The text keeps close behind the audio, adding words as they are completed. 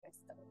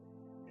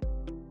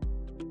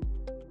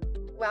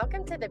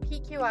Welcome to the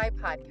PQI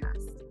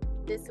podcast.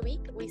 This week,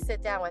 we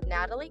sit down with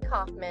Natalie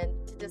Kaufman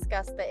to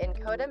discuss the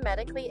NCODA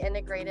Medically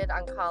Integrated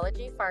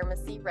Oncology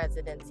Pharmacy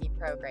Residency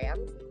Program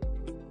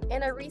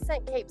and a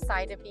recent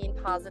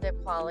Capecitabine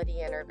positive quality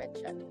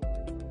intervention.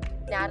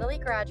 Natalie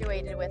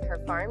graduated with her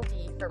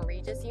PharmD from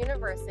Regis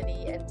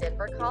University in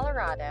Denver,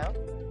 Colorado,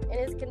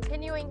 and is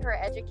continuing her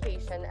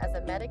education as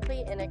a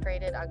medically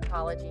integrated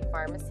oncology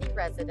pharmacy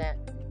resident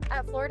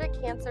at Florida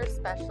Cancer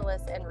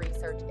Specialists and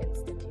Research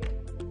Institute.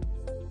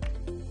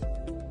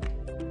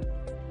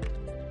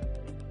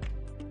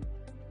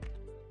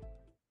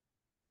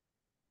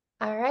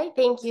 All right.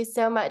 Thank you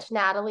so much,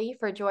 Natalie,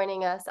 for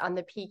joining us on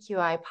the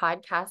PQI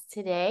podcast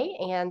today.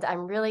 And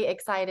I'm really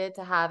excited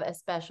to have a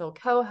special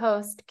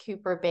co-host,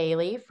 Cooper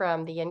Bailey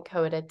from the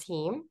NCODA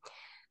team.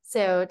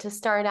 So to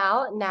start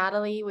out,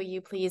 Natalie, will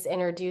you please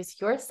introduce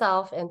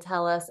yourself and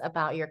tell us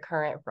about your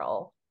current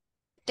role?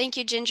 Thank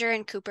you, Ginger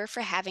and Cooper,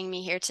 for having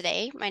me here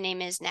today. My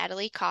name is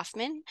Natalie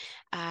Kaufman.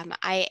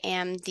 I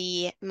am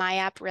the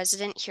MIOP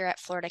resident here at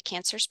Florida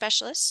Cancer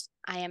Specialists.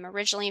 I am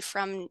originally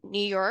from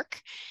New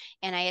York,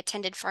 and I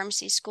attended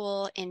pharmacy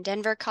school in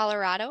Denver,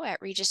 Colorado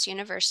at Regis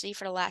University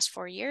for the last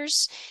 4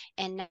 years,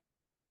 and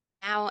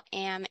now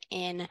am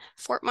in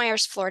Fort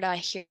Myers, Florida,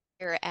 here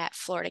at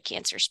Florida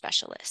Cancer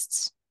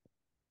Specialists.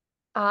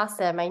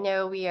 Awesome. I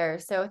know we are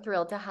so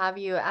thrilled to have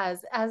you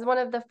as one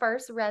of the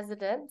first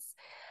residents.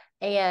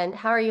 And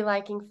how are you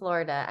liking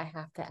Florida, I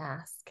have to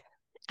ask?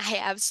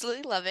 I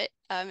absolutely love it.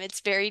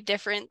 It's very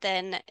different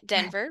than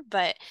Denver,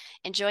 but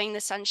enjoying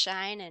the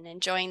sunshine and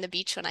enjoying the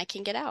beach when I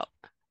can get out.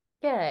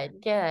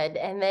 Good, good.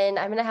 And then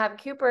I'm going to have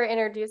Cooper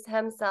introduce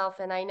himself.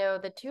 And I know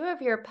the two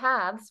of your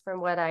paths, from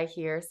what I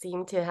hear,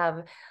 seem to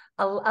have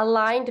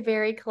aligned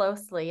very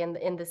closely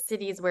in the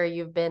cities where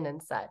you've been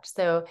and such.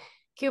 So,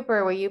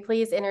 Cooper, will you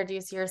please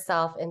introduce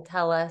yourself and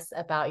tell us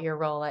about your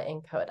role at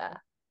NCODA?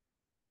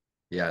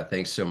 Yeah,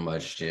 thanks so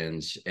much,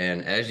 Jens.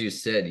 And as you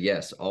said,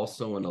 yes,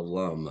 also an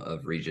alum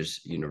of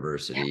Regis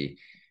University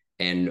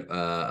and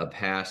a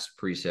past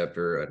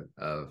preceptor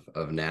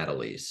of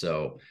Natalie.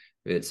 So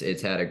it's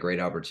had a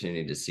great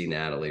opportunity to see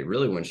Natalie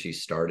really when she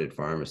started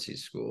pharmacy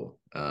school,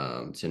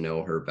 to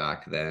know her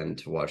back then,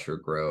 to watch her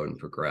grow and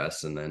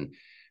progress, and then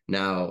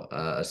now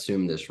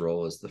assume this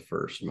role as the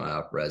first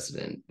MIOP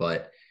resident.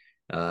 But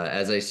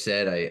as I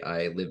said,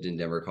 I lived in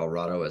Denver,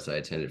 Colorado as I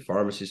attended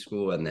pharmacy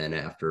school. And then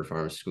after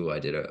pharmacy school, I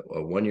did a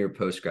 1-year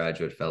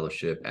postgraduate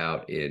fellowship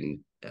out in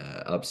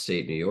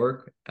upstate New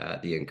York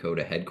at the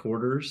NCODA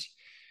headquarters.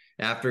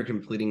 After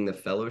completing the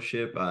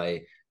fellowship,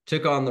 I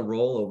took on the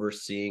role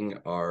overseeing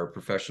our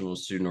professional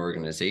student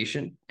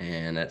organization.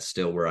 And that's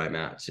still where I'm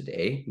at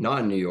today. Not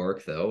in New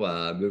York,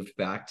 though. Moved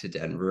back to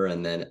Denver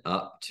and then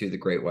up to the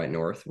Great White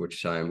North,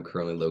 which I'm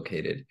currently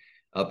located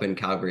up in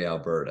Calgary,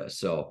 Alberta.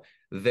 So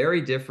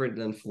very different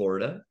than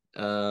Florida,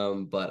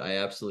 but I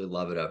absolutely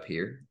love it up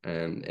here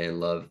and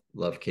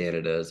love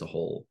Canada as a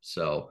whole.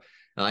 So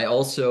I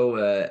also,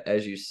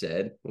 as you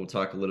said, we'll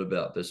talk a little bit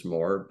about this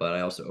more, but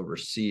I also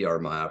oversee our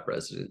MIOP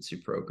residency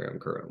program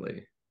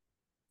currently.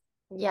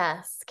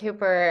 Yes,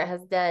 Cooper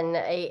has done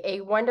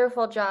a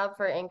wonderful job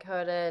for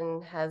NCODA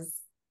and has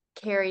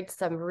carried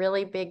some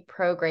really big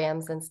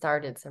programs and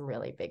started some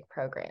really big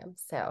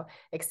programs. So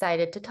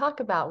excited to talk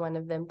about one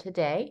of them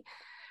today.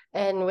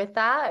 And with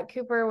that,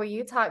 Cooper, will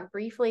you talk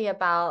briefly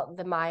about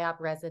the MIOP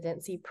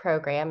residency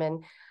program?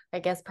 And I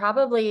guess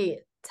probably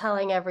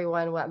telling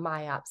everyone what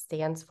MIOP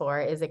stands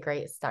for is a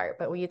great start,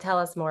 but will you tell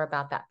us more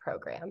about that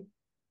program?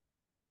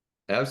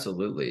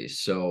 Absolutely.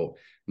 So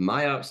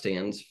MIOP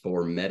stands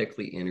for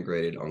Medically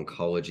Integrated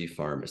Oncology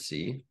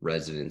Pharmacy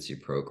Residency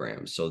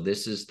Program. So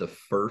this is the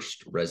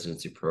first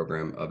residency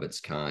program of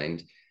its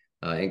kind.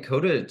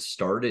 NCODA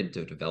started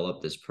to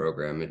develop this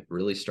program. It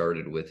really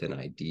started with an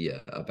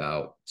idea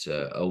about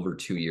over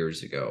 2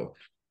 years ago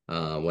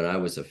when I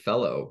was a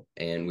fellow,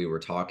 and we were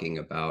talking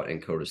about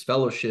NCODA's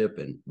fellowship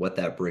and what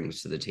that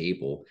brings to the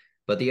table.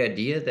 But the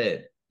idea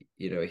that,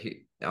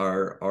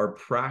 our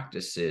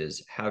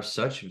practices have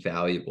such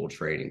valuable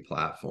training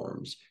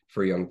platforms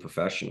for young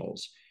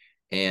professionals.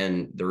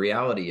 And the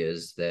reality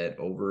is that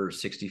over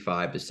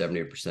 65 to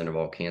 70% of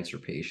all cancer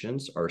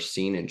patients are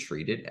seen and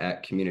treated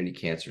at community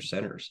cancer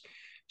centers.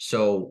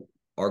 So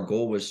our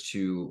goal was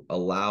to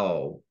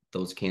allow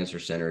those cancer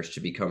centers to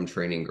become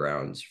training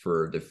grounds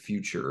for the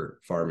future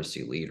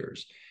pharmacy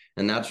leaders.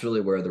 And that's really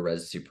where the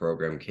residency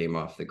program came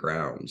off the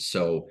ground.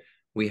 So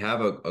we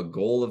have a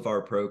goal of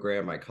our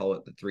program. I call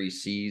it the 3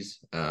 C's.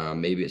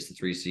 Maybe it's the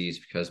 3 C's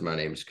because my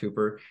name is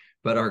Cooper.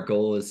 But our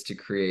goal is to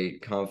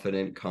create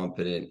confident,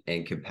 competent,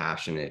 and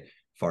compassionate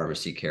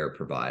pharmacy care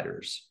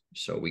providers.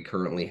 So we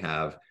currently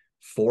have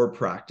 4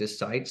 practice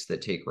sites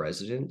that take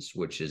residents,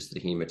 which is the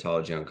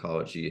Hematology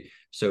Oncology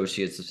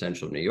Associates of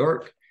Central New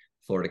York,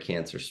 Florida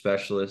Cancer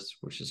Specialists,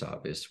 which is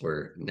obvious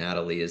where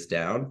Natalie is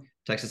down,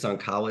 Texas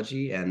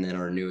Oncology, and then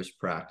our newest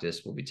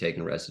practice will be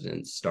taking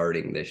residents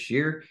starting this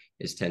year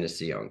is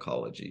Tennessee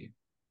Oncology.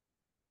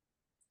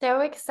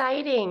 So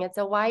exciting. It's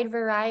a wide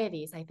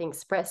varieties, I think,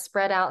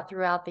 spread out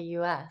throughout the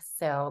US.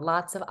 So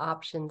lots of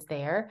options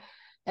there.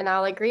 And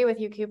I'll agree with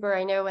you, Cooper.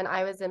 I know when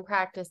I was in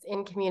practice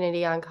in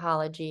community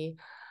oncology,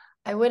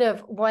 I would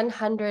have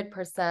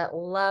 100%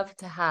 loved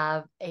to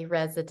have a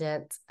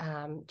resident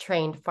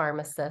trained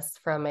pharmacist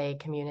from a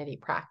community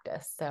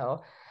practice.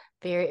 So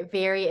very,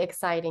 very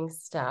exciting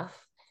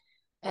stuff.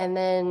 And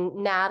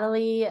then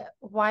Natalie,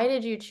 why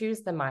did you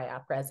choose the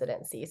MIOP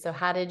residency? So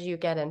how did you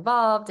get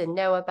involved and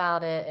know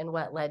about it, and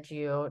what led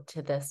you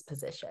to this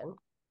position?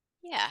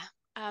 Yeah.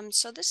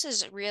 So this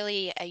is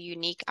really a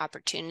unique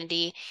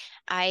opportunity.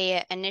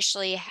 I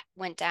initially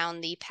went down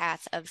the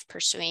path of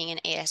pursuing an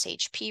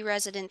ASHP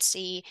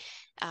residency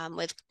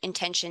with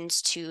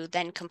intentions to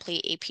then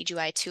complete a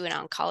PGY2 in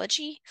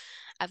oncology.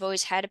 I've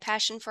always had a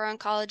passion for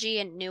oncology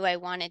and knew I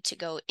wanted to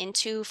go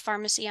into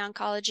pharmacy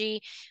oncology,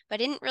 but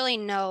I didn't really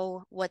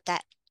know what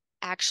that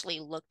actually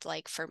looked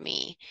like for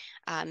me.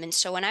 And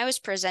so when I was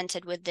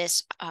presented with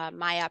this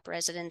MIOP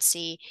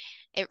residency,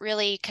 it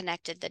really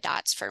connected the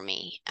dots for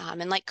me.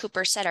 And like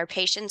Cooper said, our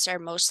patients are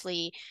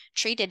mostly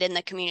treated in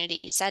the community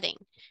setting.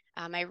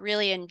 I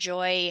really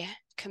enjoy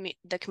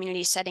the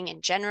community setting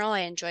in general.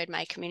 I enjoyed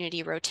my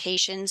community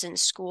rotations in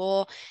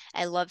school.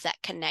 I love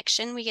that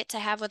connection we get to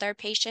have with our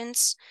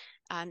patients.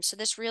 So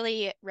this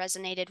really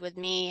resonated with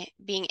me,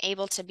 being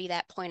able to be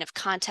that point of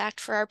contact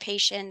for our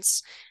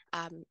patients,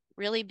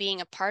 really being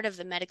a part of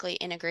the medically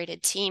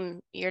integrated team.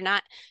 You're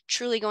not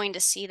truly going to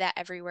see that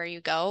everywhere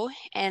you go.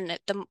 And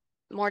the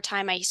more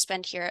time I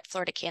spend here at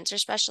Florida Cancer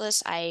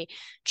Specialists, I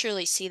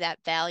truly see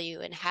that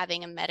value in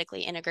having a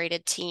medically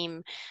integrated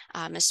team,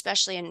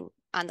 especially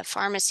on the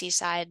pharmacy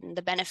side, and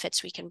the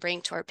benefits we can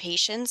bring to our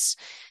patients.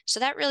 So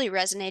that really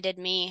resonated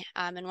me.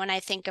 And when I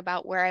think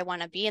about where I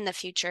want to be in the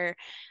future,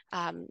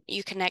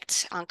 you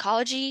connect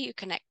oncology, you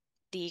connect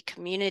the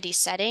community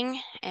setting,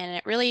 and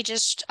it really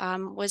just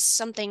was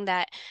something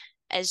that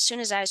as soon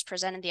as I was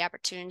presented the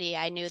opportunity,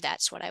 I knew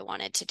that's what I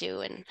wanted to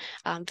do. And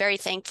I'm very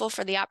thankful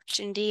for the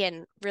opportunity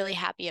and really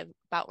happy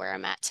about where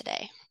I'm at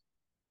today.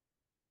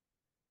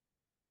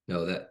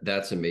 No,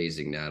 that's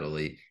amazing,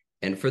 Natalie.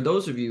 And for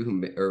those of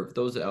you or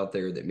those out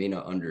there that may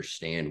not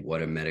understand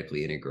what a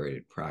medically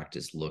integrated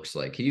practice looks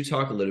like, can you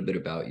talk a little bit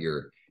about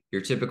your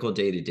typical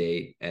day to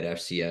day at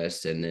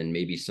FCS, and then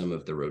maybe some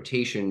of the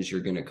rotations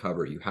you're going to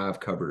cover, you have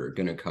covered, or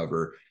going to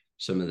cover,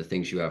 some of the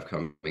things you have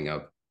coming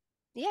up?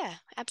 Yeah,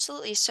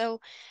 absolutely. So,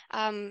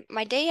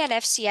 my day at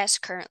FCS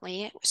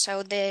currently,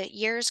 so the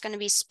year is going to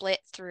be split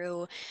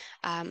through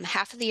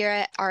half of the year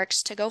at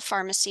ARCS to go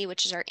pharmacy,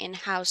 which is our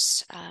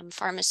in-house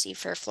pharmacy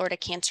for Florida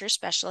Cancer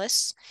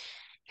Specialists.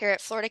 Here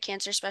at Florida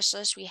Cancer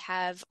Specialists, we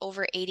have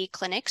over 80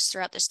 clinics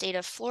throughout the state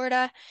of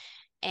Florida.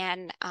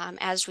 And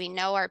as we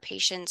know, our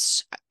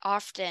patients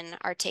often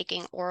are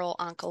taking oral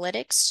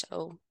oncolytics,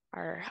 so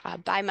our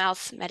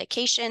by-mouth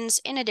medications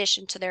in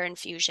addition to their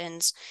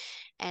infusions.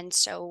 And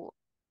so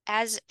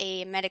as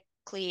a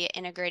medically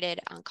integrated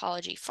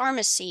oncology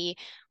pharmacy,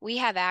 we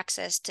have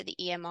access to the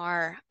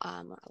EMR,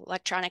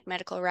 electronic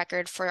medical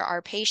record for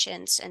our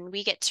patients, and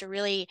we get to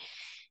really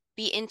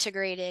be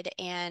integrated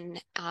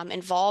and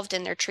involved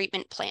in their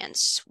treatment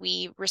plans.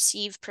 We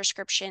receive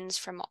prescriptions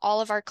from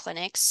all of our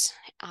clinics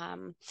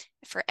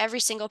for every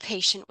single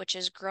patient, which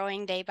is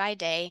growing day by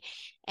day.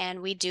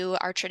 And we do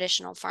our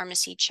traditional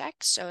pharmacy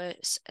checks, so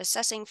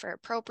assessing for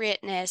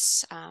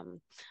appropriateness,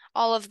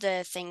 all of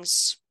the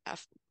things a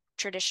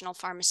traditional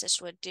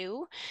pharmacist would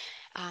do.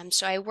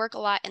 So I work a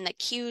lot in the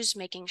queues,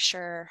 making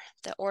sure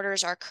the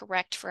orders are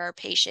correct for our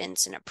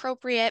patients and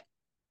appropriate.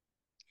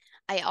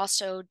 I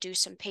also do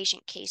some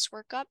patient case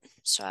workup.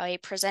 So I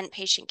present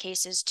patient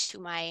cases to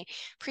my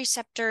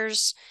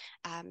preceptors,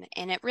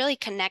 and it really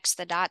connects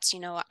the dots. You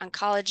know,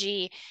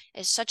 oncology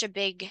is such a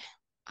big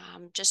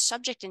just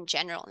subject in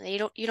general.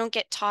 You don't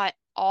get taught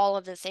all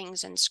of the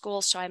things in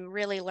school. So I'm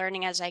really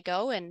learning as I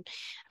go, and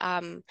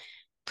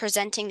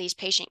presenting these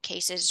patient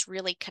cases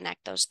really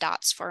connect those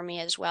dots for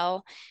me as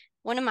well.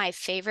 One of my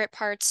favorite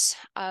parts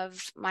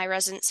of my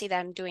residency that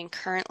I'm doing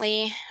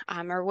currently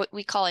are what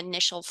we call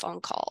initial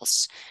phone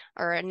calls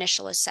or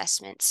initial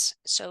assessments.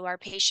 So our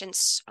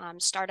patients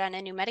start on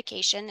a new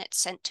medication.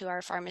 It's sent to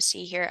our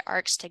pharmacy here at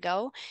ARCS to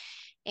go.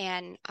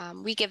 And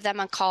we give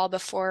them a call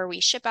before we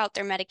ship out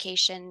their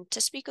medication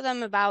to speak with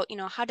them about, you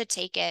know, how to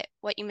take it,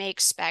 what you may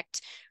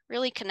expect,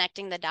 really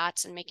connecting the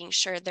dots and making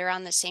sure they're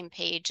on the same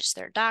page as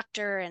their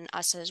doctor and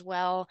us as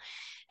well.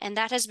 And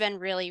that has been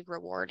really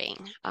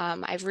rewarding.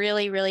 I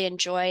really, really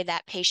enjoy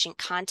that patient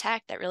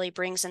contact that really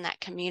brings in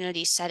that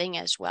community setting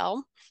as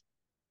well.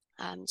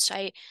 So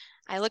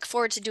I look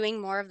forward to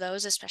doing more of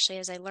those, especially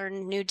as I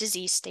learn new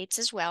disease states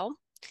as well.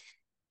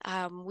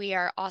 We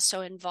are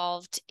also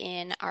involved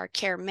in our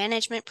care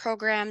management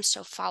program,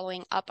 so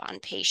following up on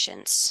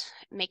patients,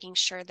 making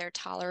sure they're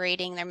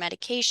tolerating their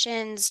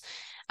medications,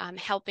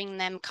 helping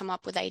them come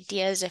up with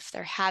ideas if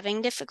they're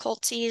having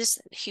difficulties,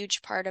 a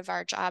huge part of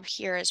our job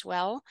here as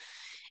well.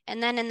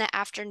 And then in the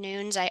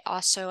afternoons, I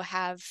also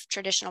have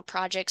traditional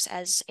projects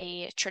as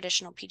a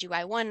traditional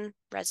PGY1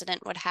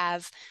 resident would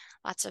have,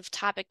 lots of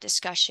topic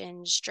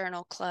discussions,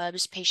 journal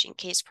clubs, patient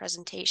case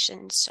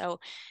presentations. So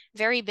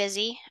very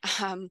busy.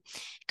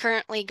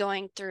 Currently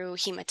going through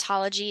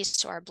hematology,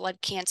 so our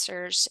blood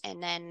cancers.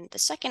 And then the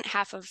second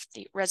half of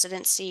the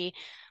residency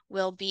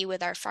will be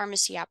with our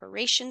pharmacy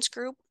operations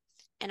group.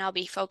 And I'll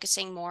be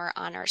focusing more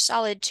on our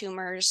solid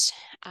tumors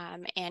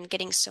and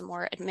getting some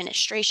more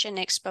administration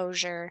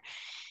exposure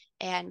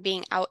and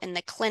being out in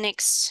the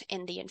clinics,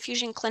 in the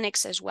infusion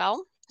clinics as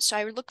well. So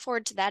I would look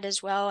forward to that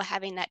as well,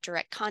 having that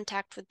direct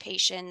contact with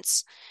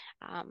patients.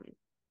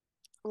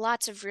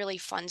 Lots of really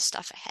fun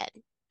stuff ahead.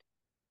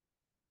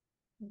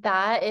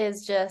 That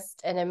is just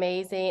an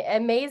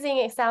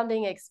amazing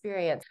sounding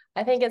experience.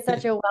 I think it's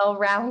such a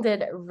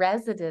well-rounded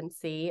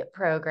residency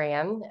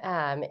program.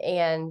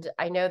 And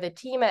I know the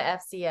team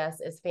at FCS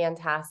is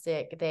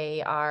fantastic.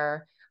 They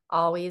are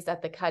always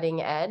at the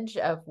cutting edge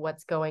of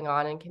what's going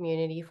on in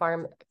community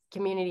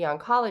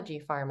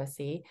oncology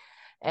pharmacy.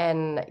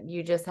 And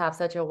you just have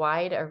such a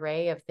wide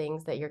array of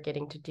things that you're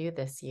getting to do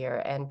this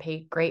year, and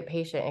great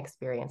patient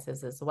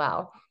experiences as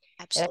well.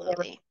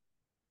 Absolutely.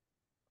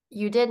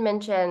 You did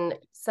mention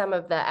some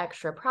of the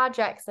extra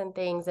projects and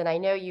things, and I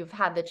know you've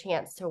had the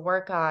chance to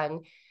work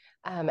on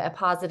a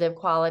positive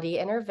quality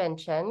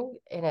intervention,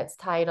 and it's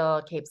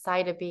titled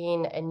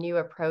Capecitabine, a new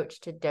approach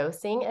to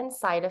dosing and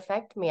side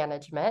effect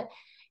management.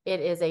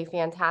 It is a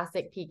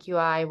fantastic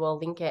PQI. We'll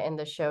link it in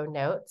the show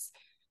notes.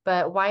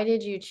 But why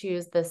did you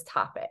choose this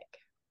topic?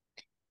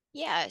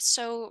 Yeah,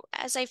 so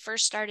as I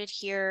first started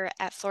here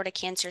at Florida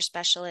Cancer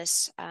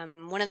Specialists,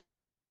 one of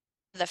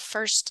the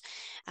first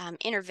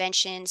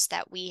interventions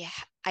that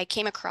I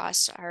came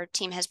across, our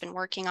team has been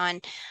working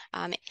on,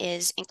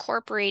 is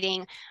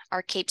incorporating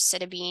our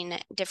capecitabine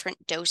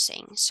different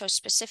dosing. So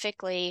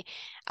specifically,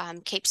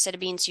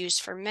 capecitabine is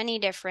used for many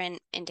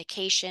different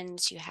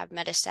indications. You have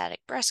metastatic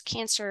breast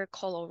cancer,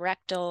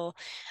 colorectal,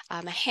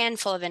 a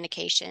handful of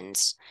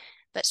indications.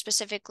 But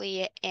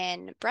specifically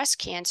in breast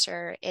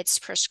cancer, it's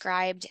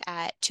prescribed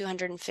at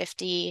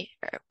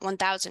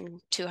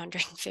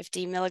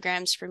 1,250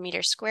 milligrams per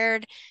meter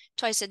squared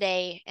twice a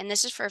day. And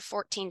this is for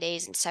 14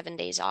 days and 7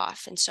 days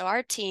off. And so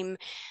our team,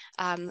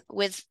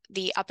 with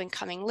the up and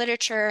coming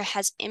literature,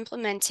 has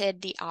implemented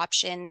the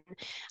option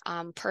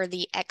per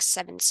the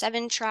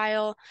X77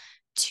 trial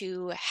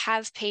to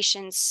have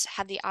patients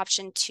have the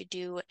option to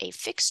do a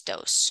fixed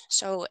dose.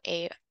 So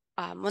a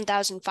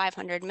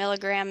 1,500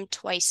 milligram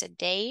twice a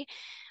day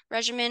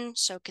regimen,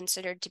 so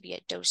considered to be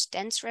a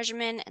dose-dense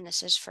regimen, and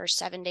this is for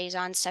 7 days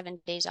on,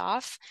 7 days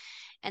off.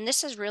 And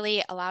this has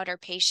really allowed our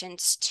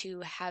patients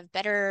to have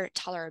better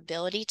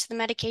tolerability to the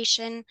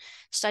medication.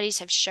 Studies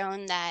have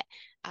shown that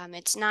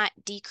it's not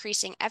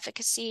decreasing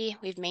efficacy.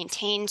 We've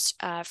maintained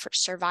for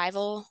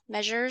survival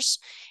measures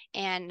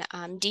and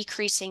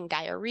decreasing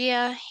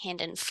diarrhea, hand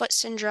and foot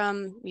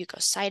syndrome,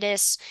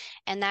 mucositis,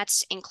 and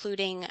that's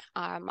including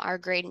our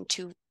grade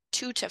 2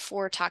 to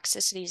 4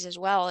 toxicities as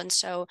well. And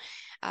so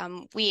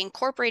we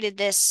incorporated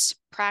this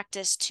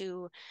practice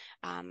to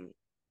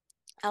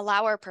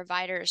allow our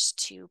providers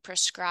to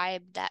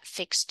prescribe that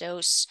fixed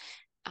dose,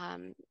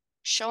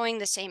 showing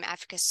the same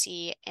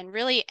efficacy and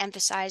really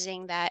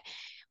emphasizing that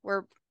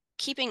we're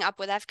keeping up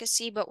with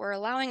efficacy, but we're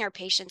allowing our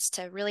patients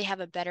to really have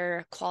a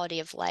better quality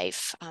of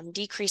life,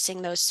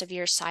 decreasing those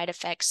severe side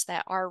effects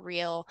that are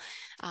real,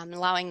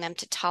 allowing them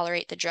to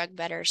tolerate the drug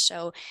better.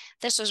 So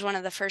this was one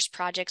of the first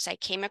projects I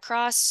came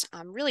across,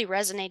 really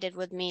resonated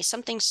with me,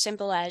 something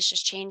simple as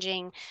just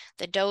changing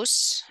the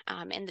dose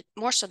and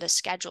more so the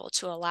schedule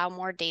to allow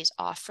more days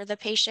off for the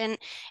patient,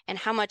 and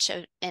how much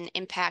of an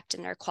impact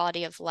in their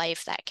quality of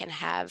life that can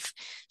have.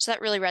 So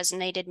that really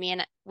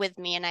resonated with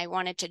me, and I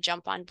wanted to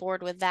jump on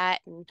board with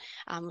that. And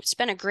it's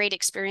been a great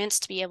experience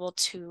to be able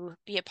to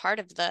be a part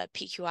of the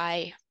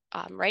PQI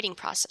writing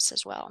process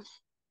as well.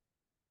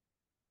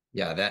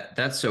 Yeah,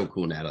 that's so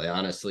cool, Natalie.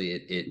 Honestly,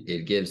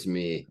 it gives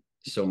me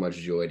so much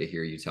joy to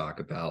hear you talk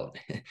about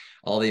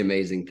all the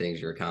amazing things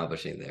you're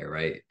accomplishing there,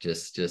 right?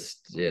 Just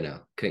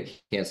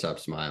can't stop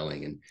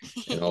smiling,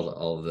 and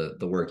all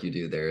the work you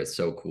do there. It's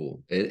so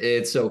cool.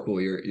 It's so cool.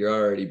 You're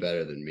already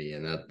better than me,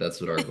 and that's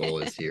what our goal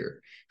is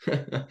here.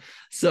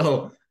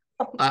 So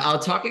I'll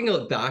talking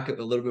back a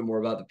little bit more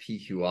about the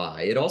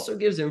PQI. It also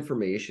gives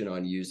information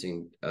on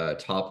using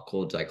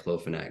topical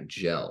diclofenac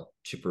gel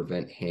to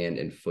prevent hand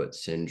and foot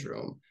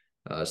syndrome.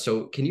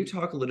 So can you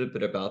talk a little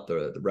bit about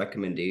the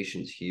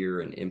recommendations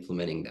here and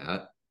implementing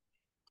that?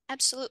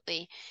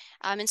 Absolutely.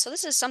 And so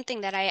this is something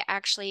that I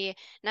actually,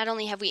 not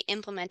only have we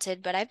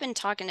implemented, but I've been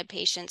talking to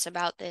patients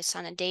about this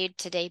on a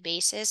day-to-day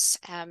basis.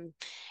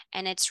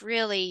 And it's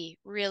really,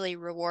 really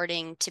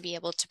rewarding to be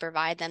able to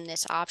provide them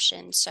this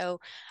option. So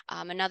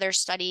another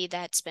study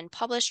that's been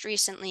published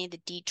recently,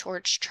 the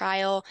D-TORCH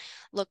trial,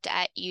 looked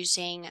at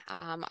using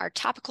our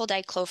topical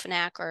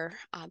diclofenac, or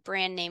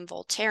brand name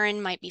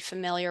Voltaren, might be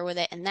familiar with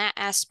it in that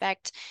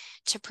aspect,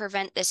 to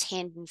prevent this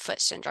hand and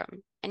foot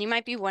syndrome. And you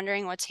might be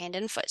wondering, what's hand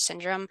and foot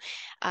syndrome?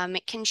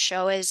 It can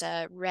show as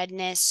a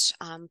redness,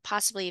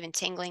 possibly even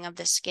tingling of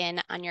the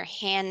skin on your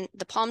hand,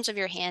 the palms of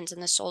your hands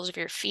and the soles of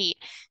your feet,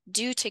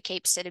 due to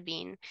capecitabine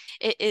capecitabine.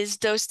 It is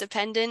dose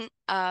dependent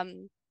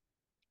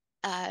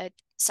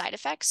side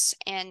effects.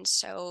 And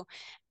so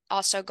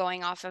also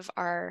going off of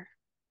our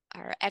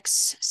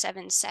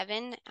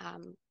X77,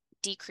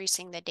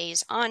 decreasing the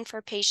days on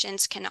for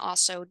patients can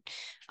also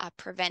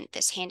prevent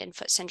this hand and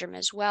foot syndrome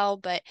as well.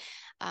 But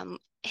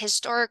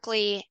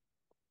historically,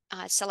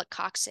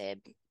 celecoxib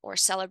or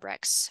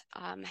Celebrex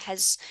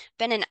has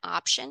been an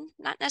option,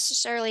 not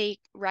necessarily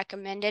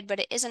recommended, but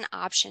it is an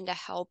option to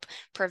help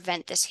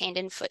prevent this hand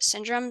and foot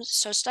syndrome.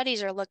 So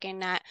studies are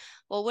looking at,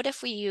 well, what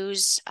if we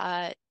use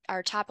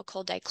our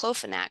topical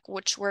diclofenac,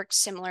 which works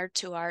similar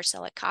to our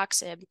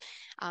celecoxib,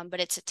 but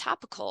it's a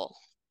topical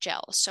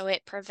gel. So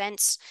it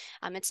prevents,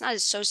 it's not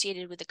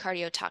associated with the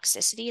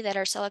cardiotoxicity that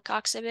our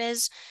celecoxib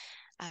is.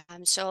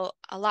 So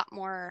a lot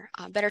more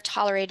better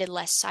tolerated,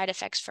 less side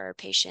effects for our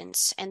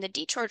patients. And the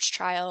DTORCH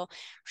trial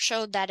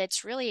showed that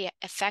it's really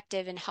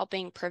effective in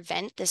helping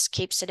prevent this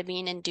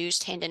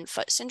capecitabine-induced hand and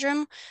foot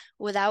syndrome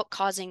without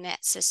causing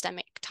that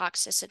systemic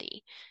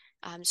toxicity.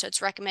 So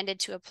it's recommended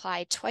to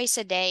apply twice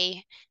a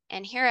day.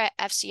 And here at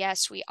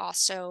FCS, we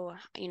also,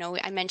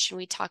 I mentioned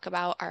we talk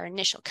about our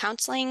initial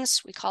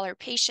counselings. We call our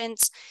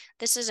patients.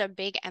 This is a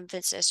big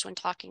emphasis when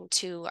talking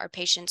to our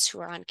patients who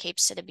are on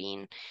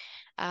capecitabine.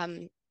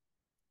 Hand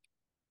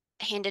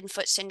and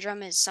foot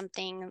syndrome is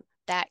something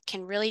that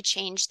can really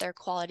change their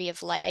quality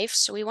of life.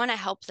 So we want to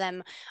help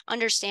them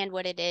understand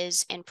what it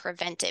is and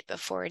prevent it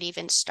before it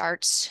even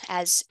starts,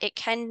 as it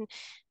can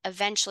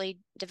eventually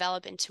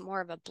develop into more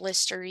of a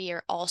blistery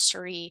or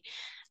ulcery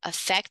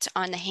effect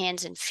on the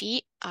hands and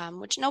feet,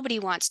 which nobody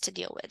wants to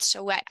deal with.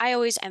 So I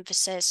always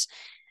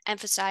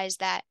emphasize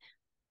that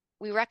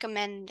we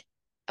recommend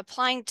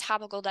applying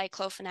topical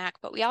diclofenac,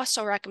 but we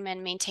also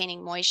recommend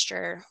maintaining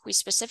moisture. We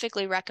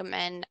specifically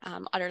recommend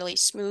utterly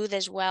smooth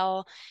as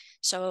well.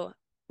 So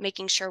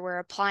making sure we're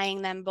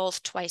applying them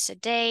both twice a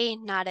day,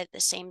 not at the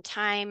same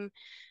time.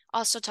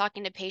 Also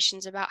talking to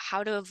patients about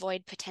how to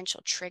avoid potential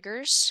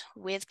triggers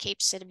with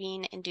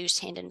capecitabine-induced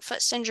hand and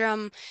foot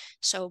syndrome.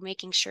 So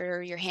making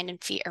sure your hand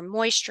and feet are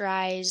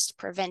moisturized,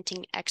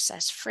 preventing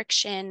excess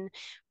friction,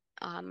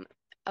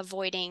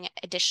 avoiding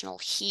additional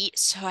heat.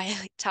 So I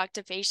talk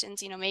to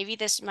patients, maybe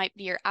this might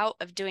be your out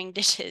of doing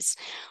dishes,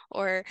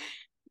 or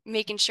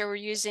making sure we're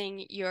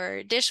using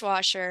your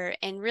dishwasher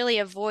and really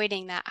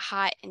avoiding that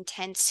hot,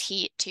 intense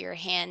heat to your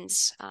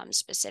hands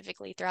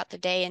specifically throughout the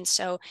day. And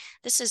so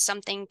this is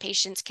something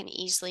patients can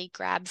easily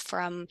grab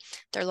from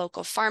their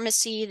local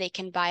pharmacy. They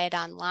can buy it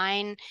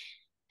online.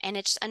 And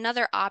it's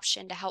another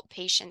option to help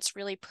patients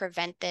really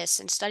prevent this.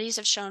 And studies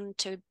have shown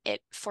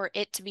for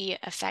it to be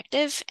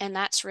effective. And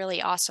that's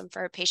really awesome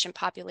for our patient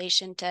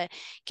population, to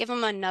give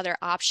them another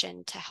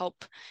option to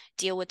help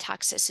deal with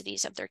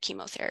toxicities of their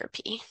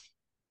chemotherapy.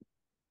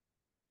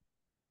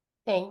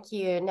 Thank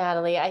you,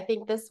 Natalie. I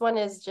think this one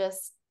is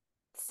just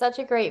such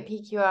a great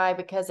PQI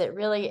because it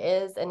really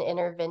is an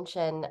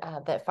intervention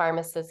that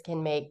pharmacists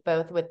can make,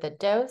 both with the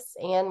dose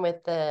and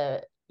with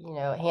the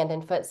hand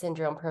and foot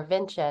syndrome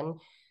prevention,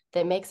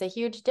 that makes a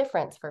huge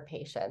difference for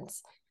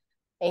patients.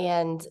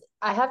 And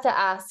I have to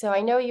ask, so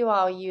I know you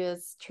all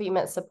use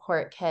treatment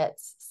support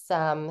kits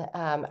some.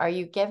 Are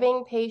you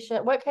giving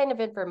what kind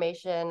of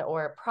information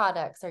or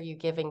products are you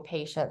giving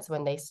patients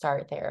when they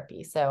start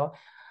therapy? So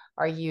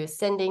are you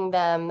sending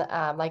them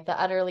like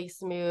the Utterly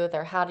Smooth,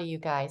 or how do you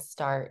guys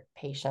start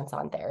patients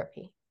on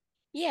therapy?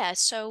 Yeah,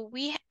 so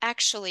we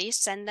actually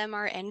send them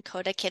our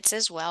NCODA kits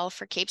as well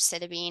for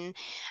capecitabine,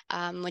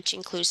 which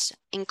includes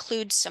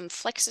some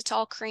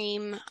Flexitol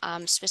cream,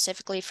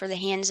 specifically for the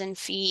hands and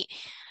feet.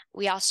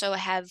 We also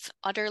have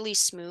Utterly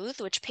Smooth,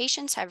 which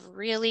patients have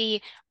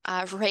really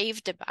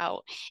raved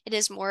about. It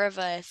is more of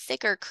a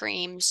thicker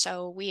cream,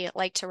 so we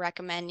like to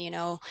recommend,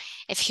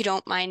 if you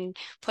don't mind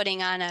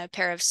putting on a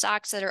pair of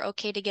socks that are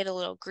okay to get a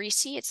little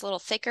greasy, it's a little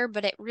thicker,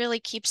 but it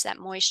really keeps that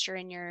moisture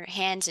in your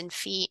hands and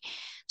feet.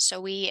 So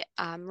we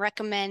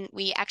recommend,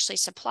 we actually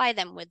supply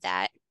them with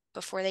that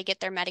before they get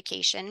their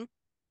medication.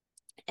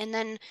 And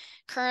then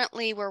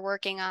currently we're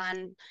working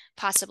on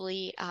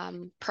possibly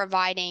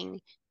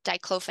providing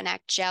diclofenac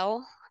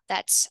gel.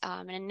 That's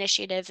an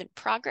initiative in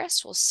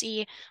progress. We'll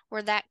see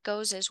where that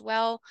goes as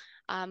well.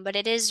 But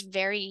it is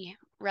very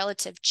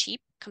relative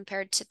cheap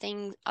compared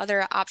to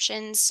other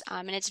options.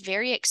 And it's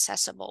very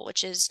accessible,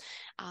 which is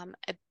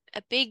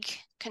a big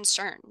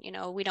concern.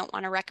 We don't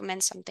want to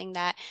recommend something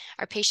that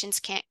our patients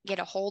can't get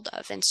a hold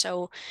of. And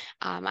so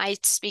I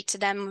speak to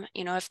them,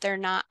 if they're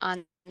not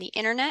on the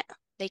internet,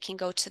 they can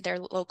go to their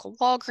local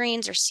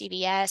Walgreens or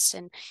CVS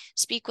and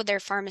speak with their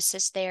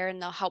pharmacist there,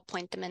 and they'll help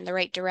point them in the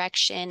right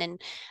direction.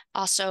 And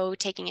also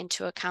taking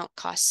into account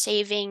cost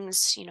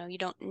savings, you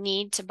don't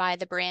need to buy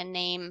the brand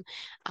name,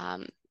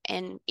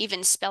 and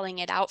even spelling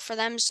it out for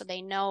them so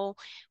they know.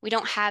 We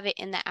don't have it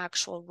in the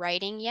actual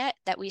writing yet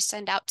that we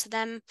send out to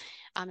them,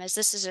 as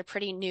this is a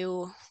pretty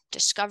new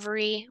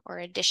discovery or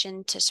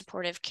addition to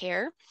supportive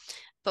care.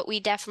 But we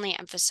definitely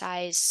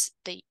emphasize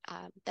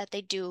that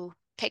they do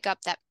pick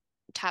up that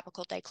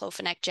topical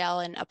diclofenac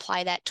gel and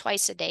apply that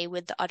twice a day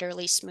with the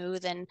Utterly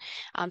Smooth. And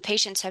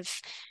patients have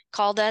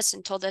called us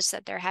and told us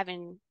that they're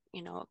having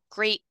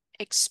great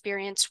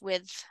experience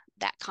with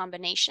that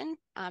combination,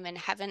 and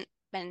haven't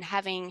been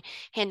having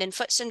hand and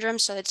foot syndrome.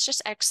 So it's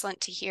just excellent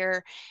to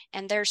hear.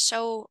 And they're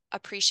so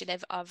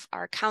appreciative of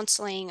our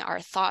counseling, our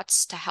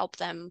thoughts to help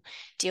them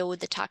deal with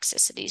the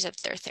toxicities of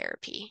their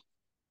therapy.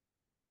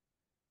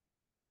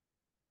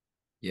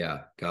 Yeah,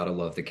 gotta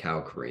love the cow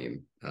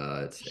cream.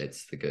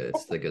 It's the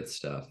good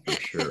stuff for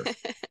sure.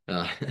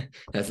 Uh,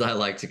 as I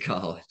like to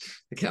call it,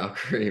 the cow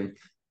cream.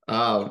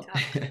 Um,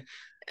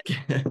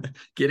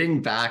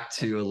 Getting back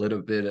to a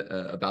little bit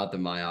about the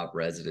MIOP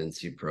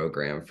residency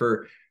program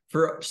for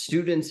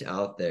students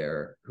out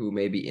there who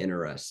may be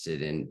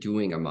interested in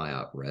doing a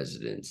MIOP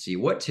residency,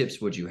 what tips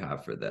would you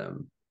have for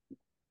them?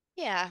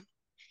 Yeah.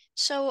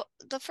 So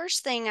the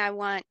first thing I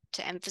want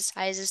to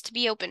emphasize is to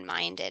be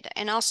open-minded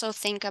and also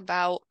think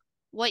about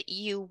what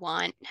you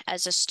want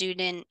as a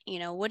student.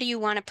 What do you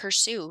want to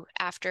pursue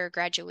after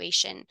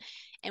graduation?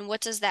 And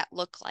what does that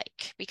look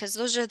like? Because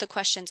those are the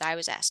questions I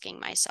was asking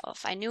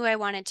myself. I knew I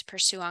wanted to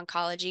pursue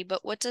oncology,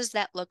 but what does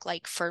that look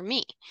like for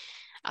me?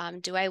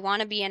 Do I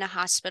want to be in a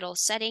hospital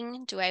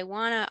setting? Do I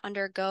want to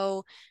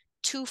undergo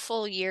 2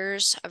 full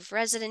years of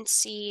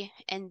residency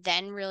and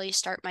then really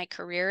start my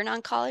career in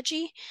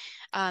oncology?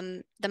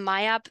 The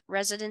MIOP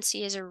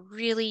residency is a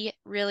really,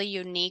 really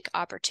unique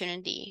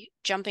opportunity.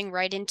 Jumping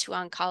right into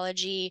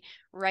oncology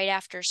right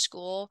after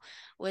school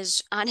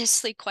was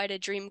honestly quite a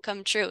dream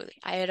come true.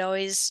 I had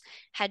always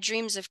had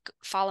dreams of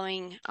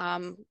following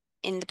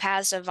in the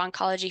paths of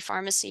oncology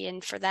pharmacy,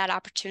 and for that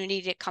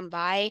opportunity to come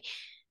by,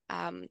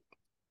 um,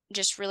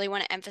 just really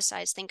want to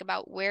emphasize, think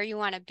about where you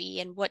want to be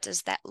and what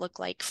does that look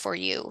like for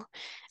you.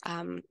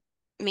 Um,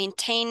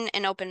 Maintain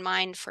an open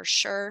mind for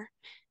sure.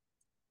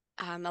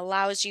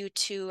 Allows you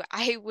to,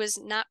 I was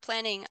not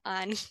planning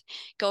on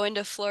going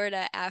to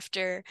Florida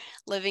after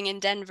living in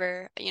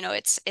Denver.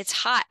 It's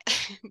hot,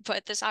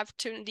 but this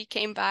opportunity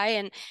came by,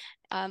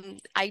 and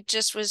I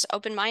just was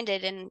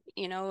open-minded and,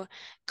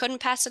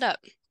 couldn't pass it up.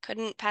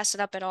 Couldn't pass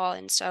it up at all.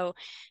 And so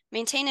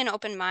maintain an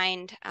open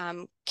mind,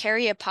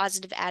 carry a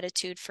positive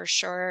attitude for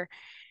sure,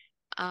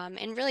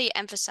 and really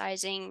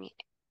emphasizing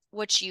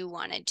what you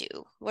want to do.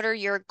 What are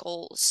your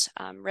goals?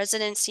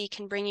 Residency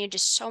can bring you to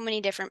so many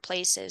different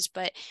places,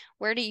 but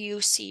where do you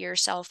see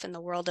yourself in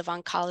the world of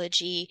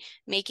oncology,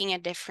 making a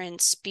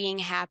difference, being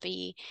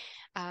happy?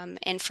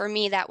 And for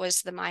me, that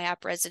was the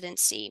MIOP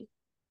residency.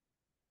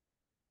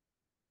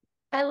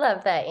 I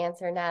love that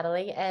answer,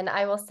 Natalie. And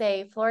I will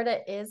say Florida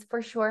is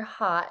for sure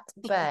hot,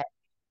 but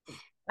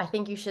I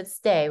think you should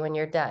stay when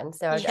you're done.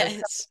 So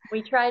Yes.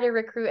 we try to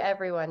recruit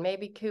everyone.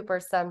 Maybe Cooper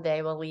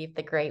someday will leave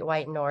the Great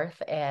White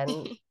North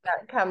and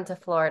come to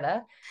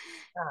Florida.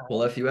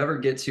 Well, if you ever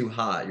get too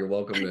hot, you're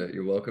welcome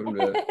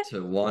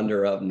to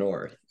wander up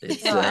north.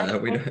 It's no,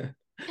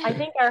 I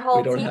think our we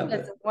whole don't team have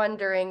is it.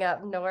 wandering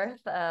up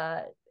north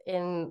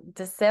in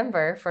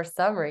December for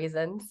some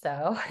reason.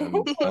 So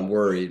I'm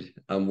worried.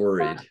 I'm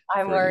worried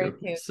I'm for worried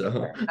you. too, So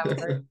Cooper. I'm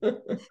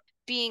worried.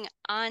 Being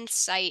on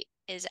site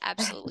is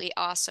absolutely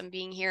awesome.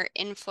 Being here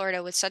in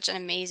Florida with such an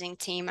amazing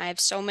team. I have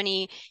so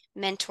many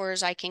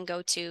mentors I can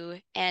go to.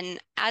 And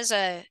as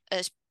a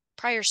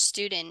prior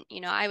student,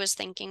 I was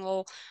thinking,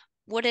 well,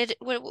 what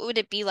would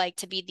it be like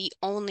to be the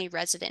only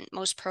resident?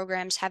 Most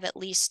programs have at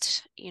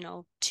least,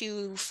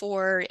 2,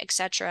 4,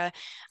 etc.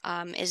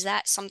 Is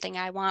that something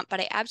I want? But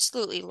I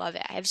absolutely love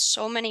it. I have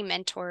so many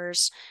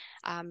mentors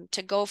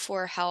to go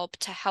for help,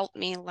 to help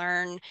me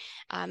learn.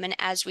 And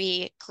as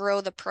we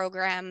grow the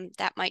program,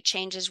 that might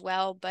change as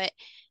well. But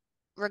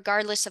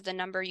regardless of the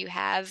number you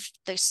have,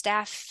 the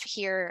staff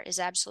here is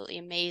absolutely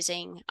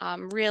amazing,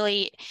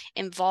 really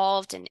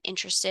involved and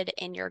interested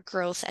in your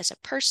growth as a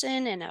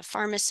person and a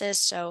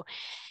pharmacist. So,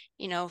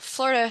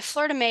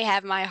 Florida may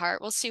have my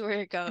heart. We'll see where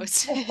it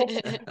goes.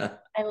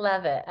 I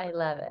love it. I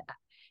love it.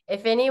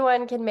 If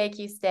anyone can make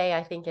you stay,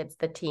 I think it's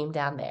the team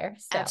down there.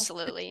 So,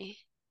 Absolutely.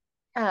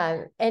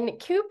 and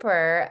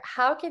Cooper,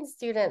 how can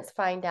students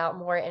find out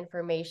more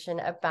information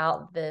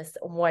about this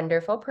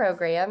wonderful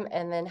program?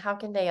 And then how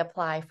can they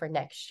apply for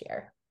next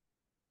year?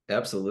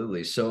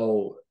 Absolutely.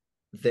 So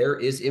there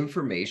is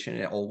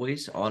information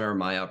always on our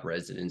MIOP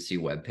residency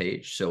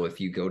webpage. So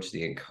if you go to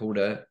the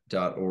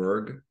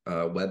encoda.org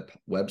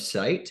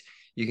website,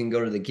 you can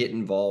go to the Get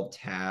Involved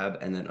tab,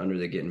 and then under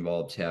the Get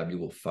Involved tab, you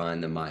will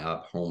find the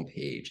MIOP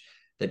homepage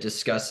that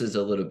discusses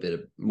a little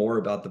bit more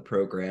about the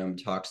program,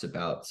 talks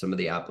about some of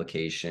the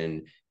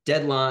application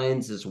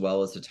deadlines as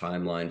well as the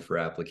timeline for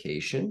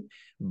application.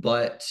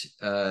 But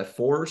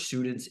for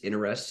students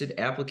interested,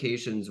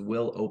 applications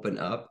will open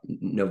up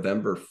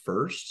November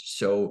 1st.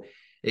 So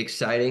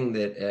exciting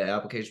that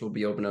application will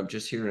be open up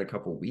just here in a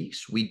couple of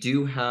weeks. We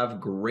do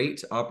have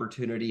great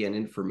opportunity and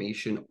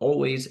information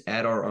always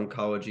at our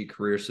Oncology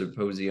Career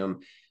Symposium.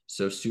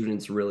 So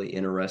students really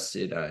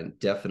interested,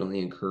 definitely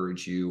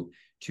encourage you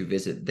to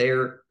visit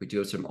there. We do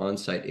have some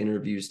on-site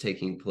interviews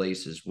taking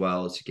place as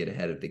well to get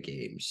ahead of the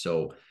game.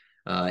 So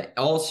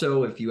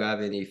also, if you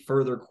have any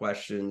further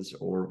questions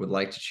or would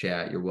like to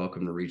chat, you're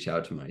welcome to reach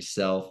out to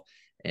myself.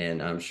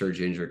 And I'm sure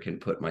Ginger can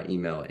put my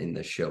email in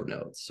the show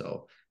notes.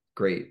 So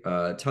great.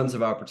 Tons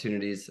of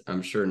opportunities.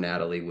 I'm sure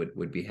Natalie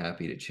would be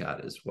happy to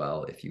chat as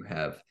well if you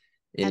have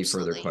any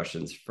further Absolutely.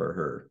 questions for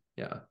her.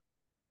 Yeah.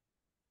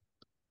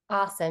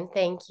 Awesome.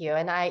 Thank you.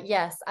 And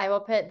yes, I will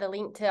put the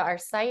link to our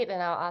site,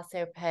 and I'll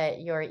also put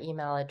your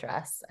email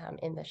address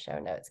in the show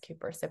notes,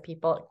 Cooper, so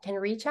people can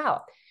reach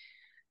out.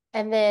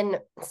 And then,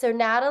 so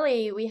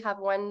Natalie, we have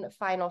one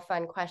final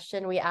fun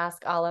question we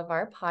ask all of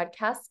our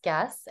podcast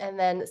guests. And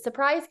then,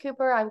 surprise,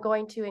 Cooper, I'm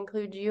going to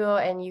include you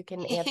and you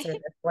can answer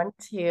this one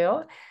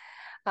too.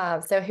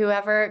 So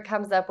whoever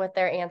comes up with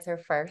their answer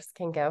first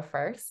can go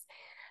first.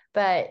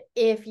 But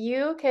if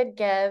you could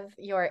give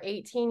your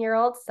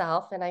 18-year-old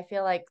self, and I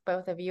feel like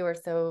both of you are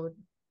so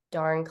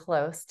darn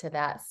close to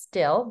that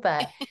still,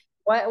 but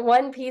what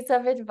one piece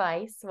of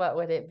advice, what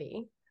would it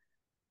be?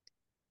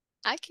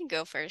 I can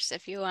go first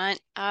if you want.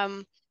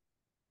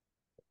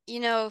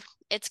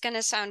 It's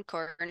gonna sound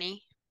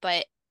corny,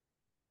 but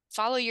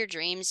follow your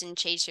dreams and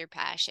chase your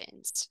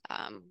passions.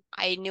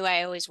 I knew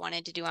I always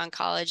wanted to do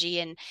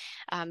oncology,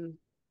 and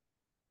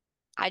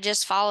I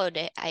just followed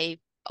it. I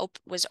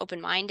was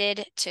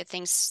open-minded to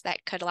things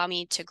that could allow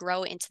me to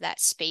grow into that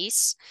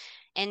space,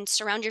 and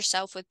surround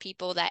yourself with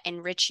people that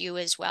enrich you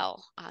as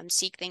well.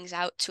 Seek things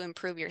out to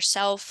improve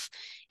yourself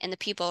and the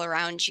people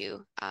around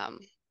you.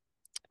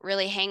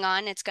 Really hang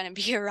on. It's going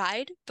to be a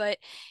ride, but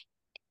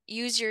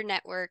use your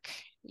network,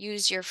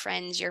 use your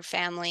friends, your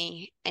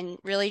family, and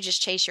really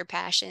just chase your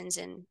passions,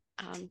 and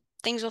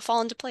things will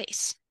fall into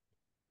place.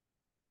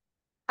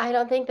 I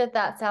don't think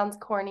that sounds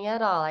corny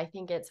at all. I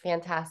think it's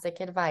fantastic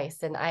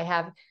advice. And I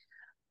have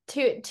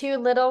two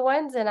little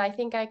ones, and I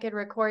think I could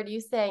record you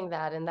saying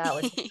that. And that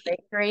would be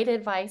great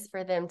advice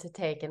for them to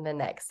take in the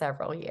next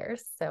several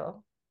years.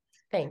 So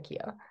thank you.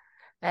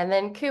 And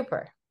then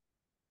Cooper.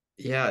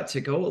 Yeah, to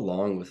go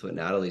along with what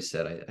Natalie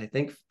said, I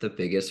think the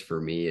biggest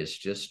for me is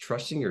just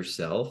trusting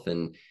yourself.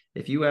 And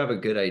if you have a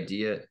good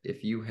idea,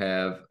 if you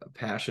have a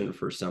passion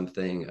for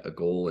something, a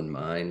goal in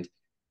mind,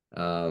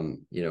 and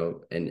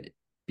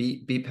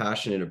be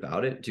passionate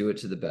about it, do it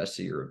to the best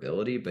of your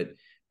ability, but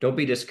don't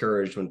be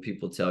discouraged when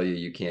people tell you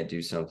you can't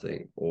do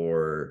something,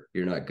 or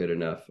you're not good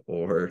enough,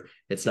 or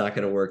it's not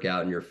going to work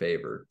out in your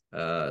favor.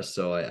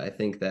 So I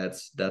think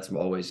that's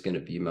always going to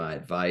be my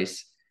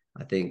advice.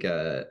 I think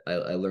I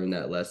learned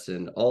that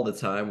lesson all the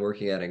time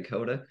working at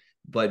Encota,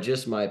 but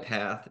just my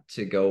path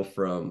to go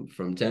from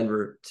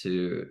Denver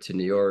to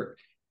New York,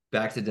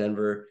 back to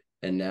Denver,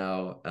 and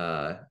now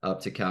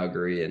up to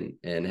Calgary,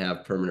 and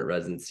have permanent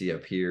residency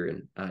up here.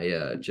 And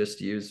I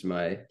just used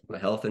my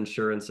health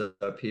insurance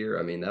up here.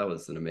 I mean, that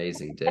was an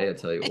amazing day. I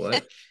tell you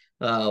what,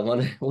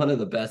 one of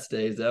the best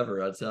days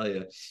ever, I'll tell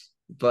you.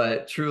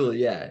 But truly,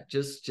 yeah,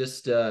 just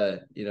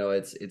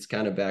it's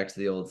kind of back to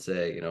the old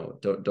say,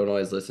 don't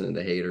always listen to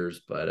the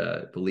haters,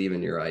 but believe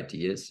in your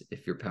ideas.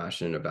 If you're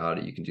passionate about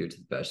it, you can do it to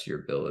the best of your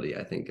ability.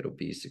 I think it'll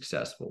be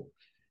successful.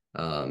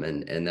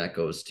 And that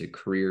goes to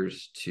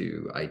careers,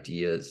 to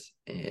ideas,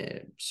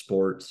 and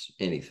sports,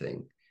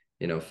 anything.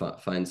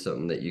 Find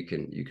something that you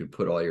can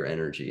put all your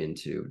energy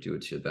into, do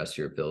it to the best of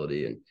your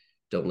ability, and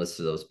don't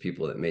listen to those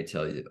people that may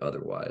tell you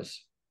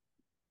otherwise.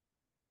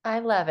 I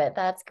love it.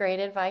 That's great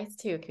advice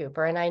too,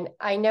 Cooper. And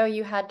I know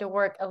you had to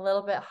work a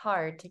little bit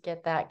hard to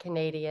get that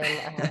Canadian.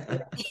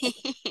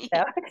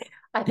 So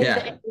I think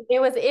Yeah. it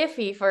was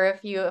iffy for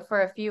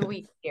a few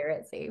weeks here,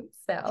 it seems.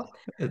 So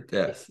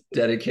Yes,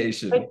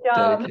 dedication. good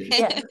job.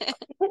 Dedication.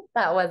 Yes,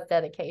 that was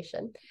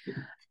dedication.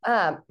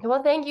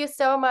 Well, thank you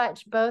so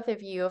much, both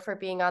of you, for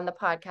being on the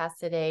podcast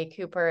today.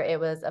 Cooper, it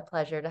was a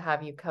pleasure to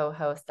have you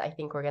co-host. I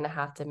think we're going to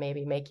have to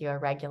maybe make you a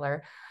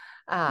regular.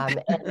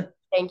 And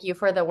thank you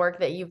for the work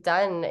that you've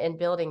done in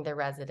building the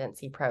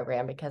residency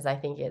program, because I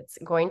think it's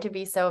going to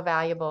be so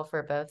valuable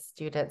for both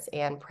students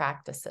and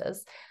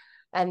practices.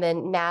 And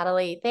then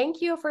Natalie,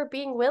 thank you for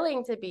being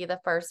willing to be the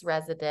first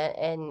resident,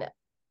 and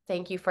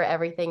thank you for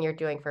everything you're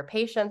doing for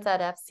patients at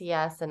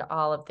FCS and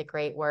all of the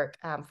great work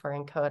for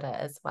Encota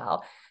as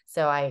well.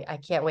 So I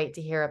can't wait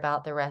to hear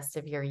about the rest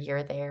of your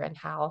year there and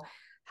how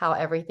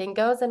everything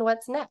goes and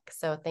what's next.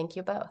 So thank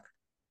you both.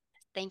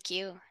 Thank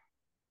you.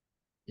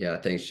 Yeah,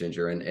 thanks,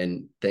 Ginger,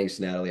 and thanks,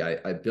 Natalie.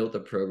 I built a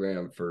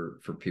program for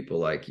people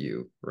like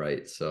you,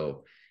 right?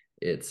 So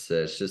it's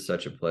just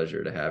such a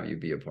pleasure to have you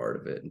be a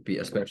part of it, and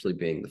especially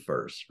being the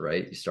first,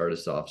 right? You start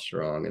us off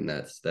strong, and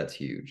that's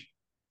huge.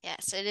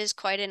 Yes, it is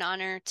quite an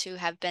honor to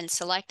have been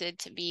selected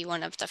to be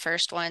one of the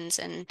first ones,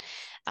 and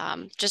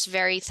just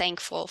very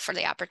thankful for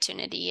the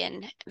opportunity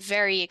and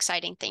very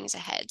exciting things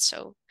ahead.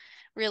 So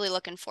really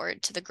looking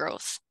forward to the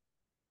growth.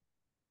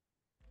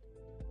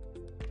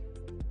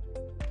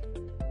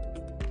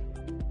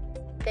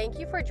 Thank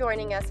you for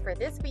joining us for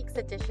this week's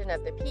edition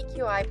of the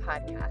PQI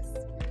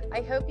podcast.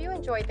 I hope you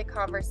enjoyed the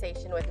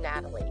conversation with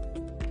Natalie.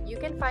 You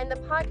can find the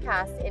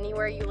podcast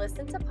anywhere you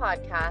listen to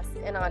podcasts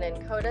and on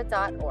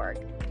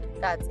encoda.org.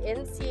 That's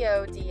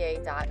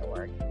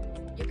ncoda.org.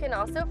 You can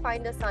also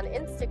find us on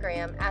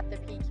Instagram at the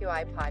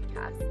PQI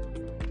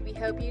podcast. We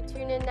hope you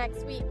tune in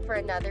next week for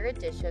another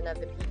edition of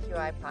the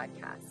PQI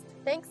podcast.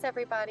 Thanks,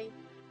 everybody.